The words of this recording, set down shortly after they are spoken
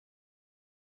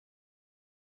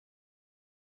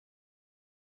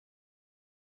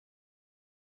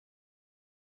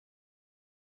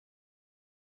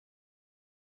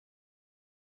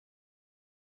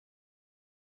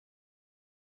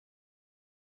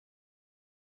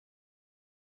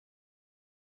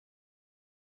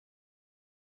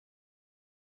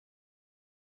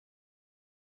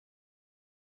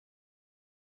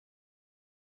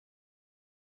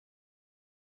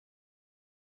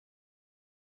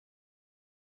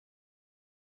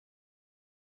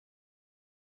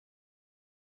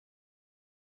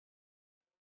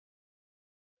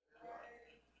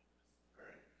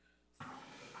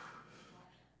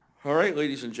All right,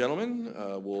 ladies and gentlemen,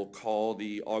 we'll call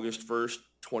the August 1st,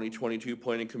 2022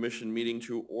 Planning Commission meeting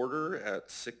to order at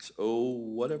 6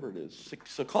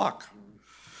 o'clock.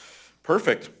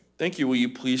 Perfect. Thank you. Will you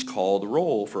please call the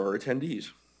roll for our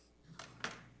attendees?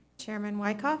 Chairman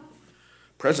Wyckoff.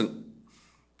 Present.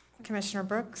 Commissioner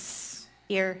Brooks.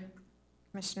 Here.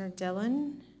 Commissioner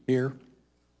Dillon. Here.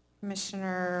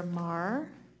 Commissioner Marr.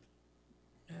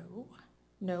 No.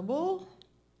 Noble.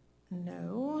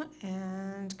 No.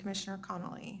 And Commissioner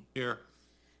Connolly. Here.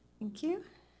 Thank you.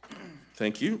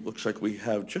 Thank you. Looks like we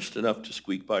have just enough to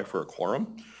squeak by for a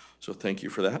quorum, so thank you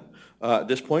for that. At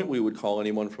this point, we would call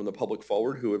anyone from the public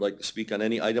forward who would like to speak on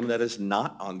any item that is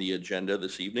not on the agenda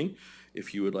this evening.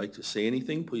 If you would like to say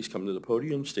anything, please come to the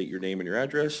podium, state your name and your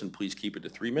address, and please keep it to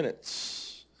 3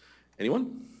 minutes.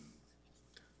 Anyone?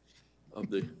 Of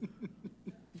the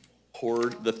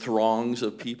horde, the throngs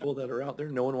of people that are out there?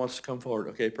 No one wants to come forward.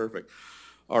 Okay, perfect.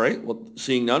 All right, well,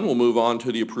 seeing none, we'll move on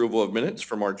to the approval of minutes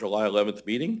from our July 11th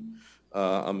meeting.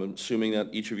 I'm assuming that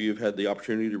each of you have had the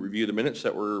opportunity to review the minutes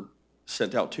that were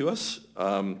sent out to us.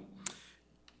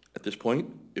 At this point,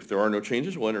 if there are no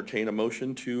changes, we'll entertain a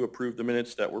motion to approve the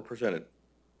minutes that were presented.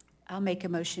 I'll make a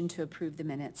motion to approve the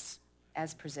minutes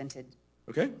as presented.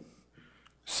 Okay?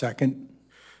 Second.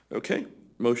 Okay.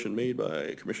 Motion made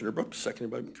by Commissioner Brooks,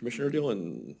 seconded by Commissioner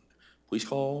Dillon. Please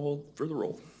call for the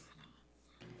roll.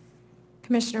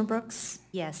 Commissioner Brooks.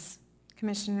 Yes.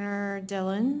 Commissioner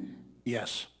Dillon.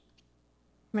 Yes.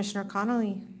 Commissioner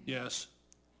Connolly. Yes.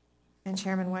 And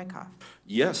Chairman Wyckoff.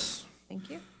 Yes. Thank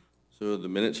you. So the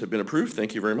minutes have been approved.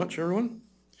 Thank you very much, everyone.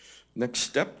 Next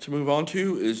step to move on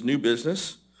to is new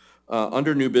business.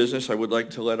 Under new business, I would like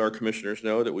to let our commissioners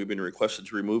know that we've been requested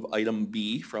to remove item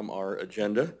B from our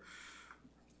agenda.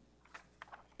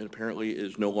 It apparently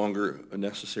is no longer a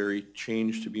necessary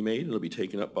change to be made. It'll be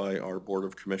taken up by our Board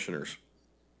of Commissioners.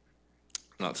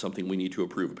 Not something we need to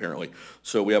approve, apparently.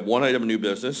 So we have one item of new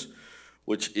business,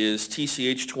 which is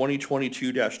TCH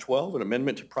 2022-12, an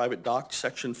amendment to private dock,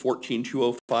 section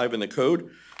 14205 in the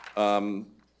code. And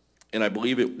I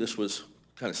believe this was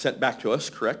kind of sent back to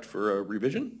us, correct, for a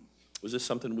revision? Was this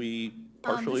something we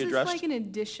partially addressed? This is like an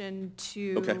addition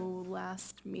to Okay.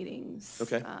 last meeting's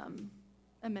Okay.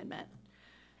 amendment.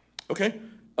 Okay.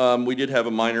 We did have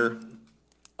a minor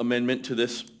amendment to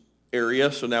this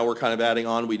area, so now we're kind of adding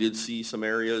on. We did see some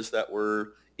areas that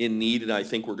were in need, and I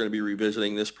think we're going to be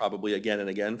revisiting this probably again and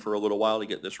again for a little while to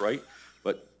get this right.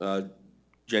 But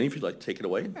Jenny, if you'd like to take it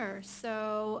away. Sure.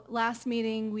 So last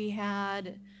meeting, we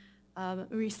had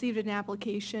received an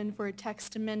application for a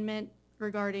text amendment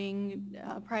regarding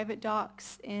private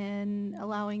docks and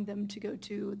allowing them to go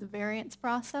to the variance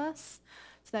process.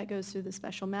 So that goes through the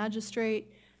special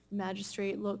magistrate. The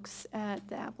magistrate looks at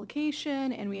the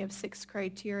application, and we have 6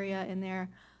 criteria in there.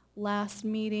 Last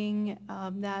meeting,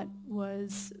 that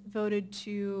was voted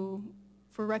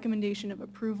for recommendation of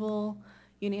approval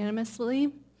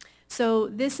unanimously. So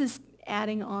this is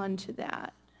adding on to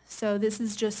that. So this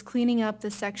is just cleaning up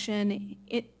the section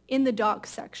in the dock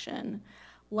section.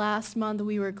 Last month,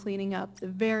 we were cleaning up the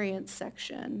variance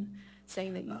section,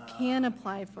 saying that you can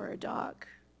apply for a dock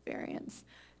variance.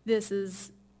 This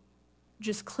is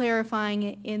just clarifying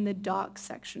it in the dock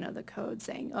section of the code,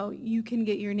 saying, oh, you can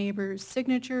get your neighbor's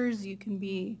signatures, you can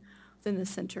be within the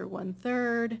center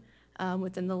 1/3,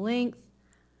 within the length,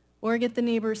 or get the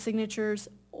neighbor's signatures,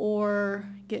 or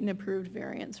get an approved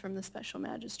variance from the special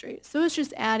magistrate. So it's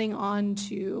just adding on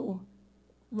to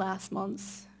last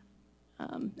month's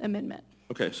amendment.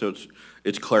 Okay, so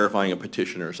it's clarifying a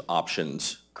petitioner's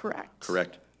options. Correct.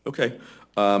 Correct. Okay.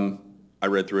 I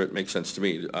read through it. Makes sense to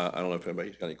me. I don't know if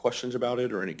anybody's got any questions about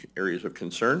it or any areas of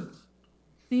concern.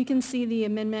 So you can see the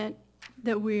amendment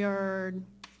that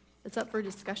it's up for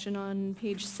discussion on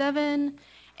page 7.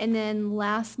 And then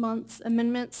last month's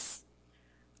amendments,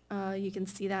 you can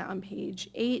see that on page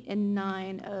 8 and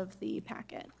 9 of the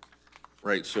packet.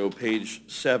 Right, so page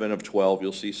 7 of 12,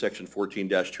 you'll see section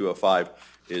 14-205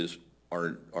 is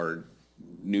our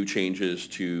new changes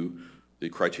to the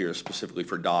criteria specifically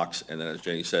for docks, and then as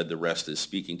Jenny said, the rest is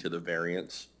speaking to the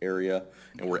variance area,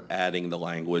 and we're adding the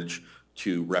language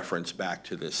to reference back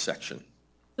to this section.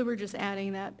 So we're just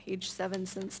adding that page 7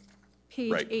 since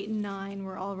page Right. 8 and 9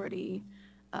 were already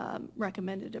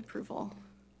recommended approval.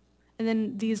 And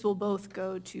then these will both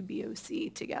go to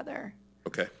BOC together.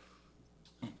 Okay.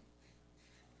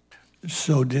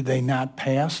 So did they not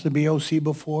pass the BOC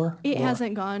before? It Or-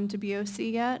 hasn't gone to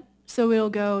BOC yet, so it'll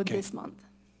go this month.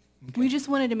 We just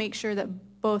wanted to make sure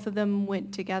that both of them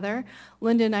went together.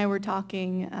 Linda and I were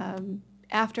talking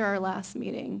after our last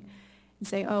meeting and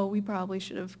say, oh, we probably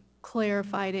should have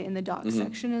clarified it in the doc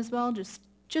section as well, just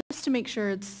to make sure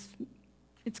it's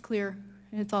it's clear,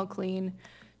 it's all clean,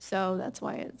 so that's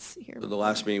why it's here. So the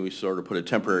last meeting, we sort of put a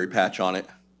temporary patch on it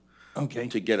Okay,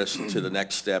 to get us to the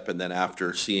next step, and then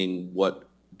after seeing what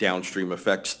downstream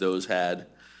effects those had,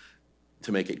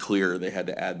 to make it clear, they had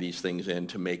to add these things in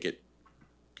to make it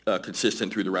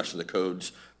consistent through the rest of the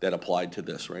codes that applied to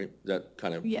this, right? Is that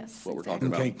kind of Yes, what we're talking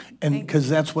about? okay. And because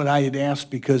that's what I had asked,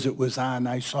 because it was on,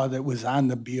 I saw that it was on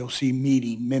the BOC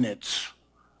meeting minutes,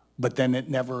 but then it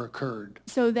never occurred.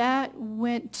 So that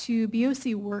went to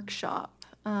BOC workshop.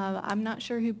 I'm not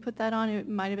sure who put that on. It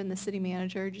might have been the city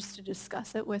manager, just to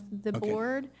discuss it with the Okay.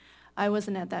 board. I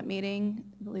wasn't at that meeting.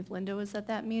 I believe Linda was at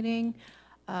that meeting.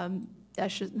 That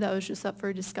was just up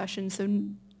for discussion. So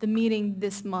the meeting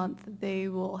this month, they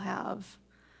will have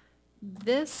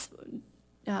this,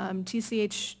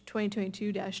 TCH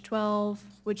 2022-12,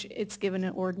 which it's given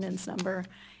an ordinance number,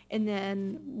 and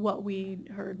then what we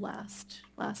heard last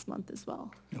month as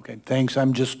well. Okay, thanks.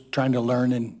 I'm just trying to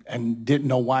learn and didn't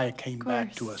know why it came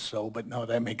back to course. us, so, but no,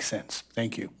 that makes sense.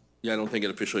 Thank you. Yeah, I don't think it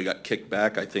officially got kicked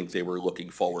back. I think they were looking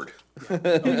forward.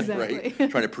 Exactly. Right?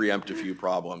 Trying to preempt a few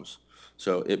problems.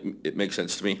 So it makes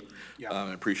sense to me. Yeah.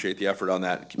 I appreciate the effort on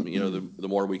that. You know, the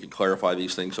more we can clarify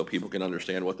these things so people can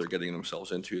understand what they're getting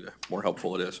themselves into, the more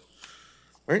helpful it is.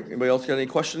 All right, anybody else got any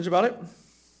questions about it?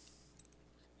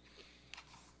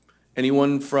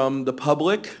 Anyone from the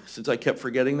public, since I kept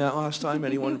forgetting that last time,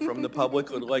 anyone from the public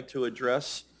would like to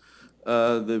address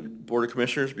the Board of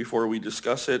Commissioners before we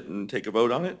discuss it and take a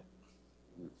vote on it?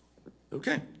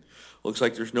 Okay. Looks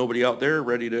like there's nobody out there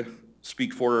ready to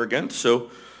speak for or against, so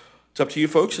it's up to you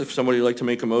folks. If somebody would like to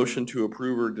make a motion to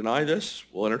approve or deny this,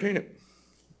 we'll entertain it.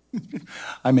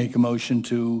 I make a motion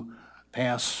to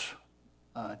pass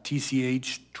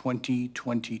TCH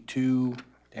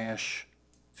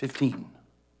 2022-15.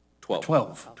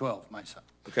 12, my son.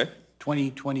 Okay,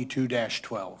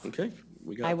 2022-12. okay.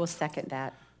 We I got, will second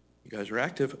that. you guys are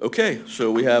active. Okay, so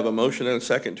we have a motion and a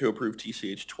second to approve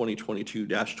TCH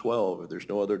 2022-12. If there's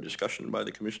no other discussion by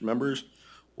the commission members,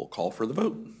 we'll call for the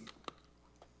vote.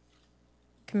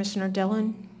 Commissioner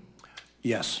Dillon,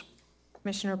 Yes.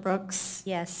 Commissioner Brooks,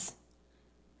 Yes.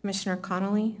 Commissioner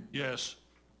Connolly, Yes.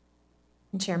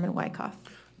 and Chairman Wyckoff.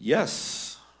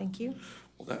 Yes. Thank you.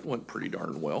 Well, that went pretty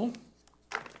darn well.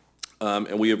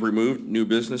 And we have removed new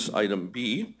business item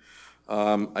B.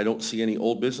 I don't see any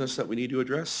old business that we need to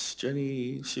address.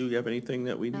 Jenny, Sue, you have anything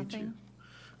that we need to? Nothing.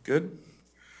 Good.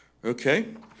 Okay.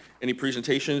 Any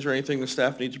presentations or anything the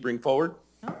staff needs to bring forward?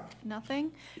 No,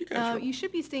 nothing. You guys are- You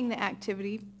should be seeing the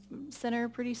activity center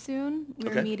pretty soon.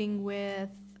 Okay. We're meeting with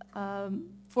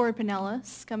Ford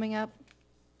Pinellas coming up.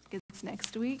 It's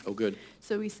next week. Oh, good.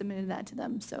 So we submitted that to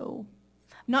them, so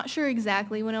I'm not sure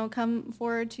exactly when it'll come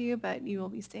forward to you, but you will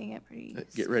be seeing it pretty.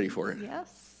 Get ready for it.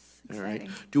 Yes, All right. exciting.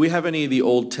 Do we have any of the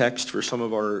old text for some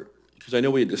of our, because I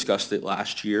know we had discussed it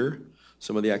last year,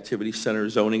 some of the activity center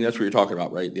zoning, that's what you're talking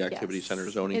about, right? The activity Yes. center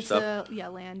zoning It's stuff? yeah,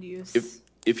 land use.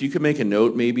 If you could make a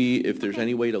note, maybe if there's Okay.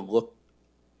 any way to look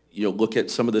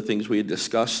at some of the things we had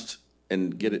discussed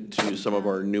and get it to some of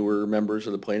our newer members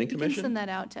of the planning You can commission? send that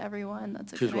out to everyone,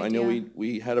 that's a good Because idea. I know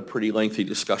we had a pretty lengthy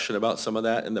discussion about some of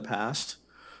that in the past.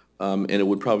 And it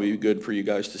would probably be good for you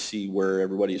guys to see where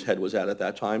everybody's head was at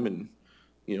that time and,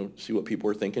 see what people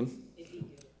were thinking.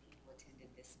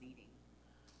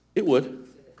 It would.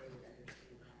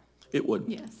 It would.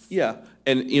 Yes. Yeah,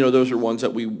 and, those are ones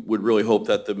that we would really hope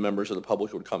that the members of the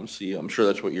public would come see. I'm sure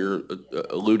that's what you're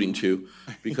alluding to,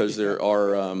 because there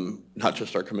are, not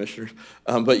just our commissioners,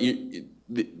 but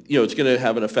it's going to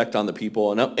have an effect on the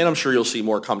people, and I'm sure you'll see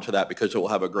more come to that because it will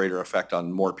have a greater effect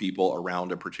on more people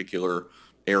around a particular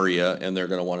area, and they're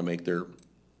going to want to make their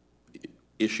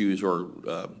issues or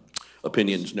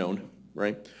opinions known,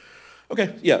 right?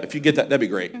 Okay, yeah, if you get that, that'd be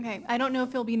great. Okay, I don't know if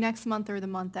it'll be next month or the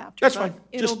month after. That's but fine.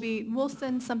 It'll Just- we'll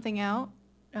send something out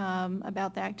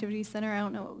about the activity center. I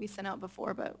don't know what we sent out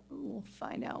before, but we'll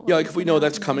find out. what Yeah, like if we sent know out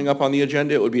that's and then- coming up on the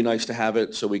agenda, it would be nice to have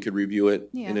it so we could review it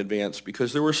in Yeah. advance,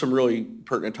 because there were some really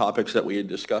pertinent topics that we had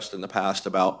discussed in the past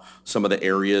about some of the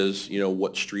areas,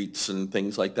 what streets and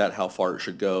things like that, how far it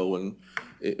should go, and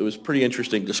it was pretty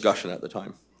interesting discussion at the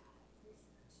time.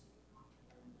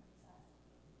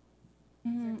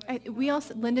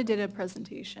 Linda did a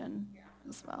presentation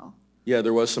as well. Yeah,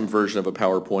 there was some version of a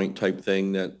PowerPoint type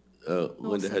thing that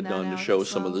Linda send had that done to out show as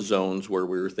some of the well. zones where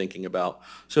we were thinking about.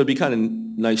 So it'd be kind of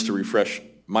nice to refresh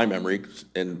my memory,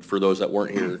 and for those that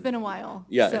weren't here. It's been a while.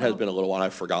 Yeah, it has so- been a little while.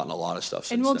 I've forgotten a lot of stuff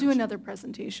since And we'll do then. another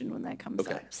presentation when that comes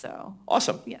Okay. up, so,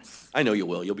 Awesome. yes. I know you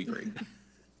will. You'll be great.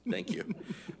 Thank you.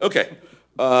 Okay.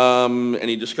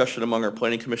 Any discussion among our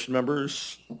planning commission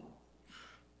members?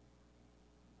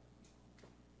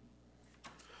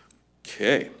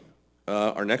 Okay.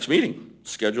 Our next meeting,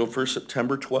 scheduled for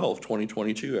September 12,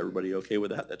 2022. Everybody okay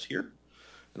with that? That's here.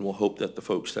 And we'll hope that the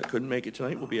folks that couldn't make it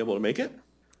tonight will be able to make it.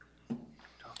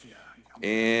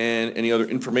 And any other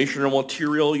information or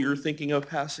material you're thinking of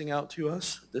passing out to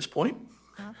us at this point?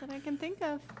 Not that I can think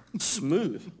of.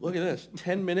 Smooth. Look at this,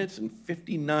 10 minutes and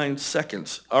 59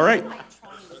 seconds. All right.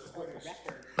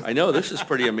 I know, this is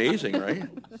pretty amazing, right?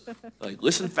 Like,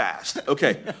 listen fast.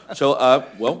 Okay, so,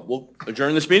 well, we'll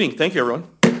adjourn this meeting. Thank you, everyone.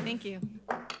 Thank you.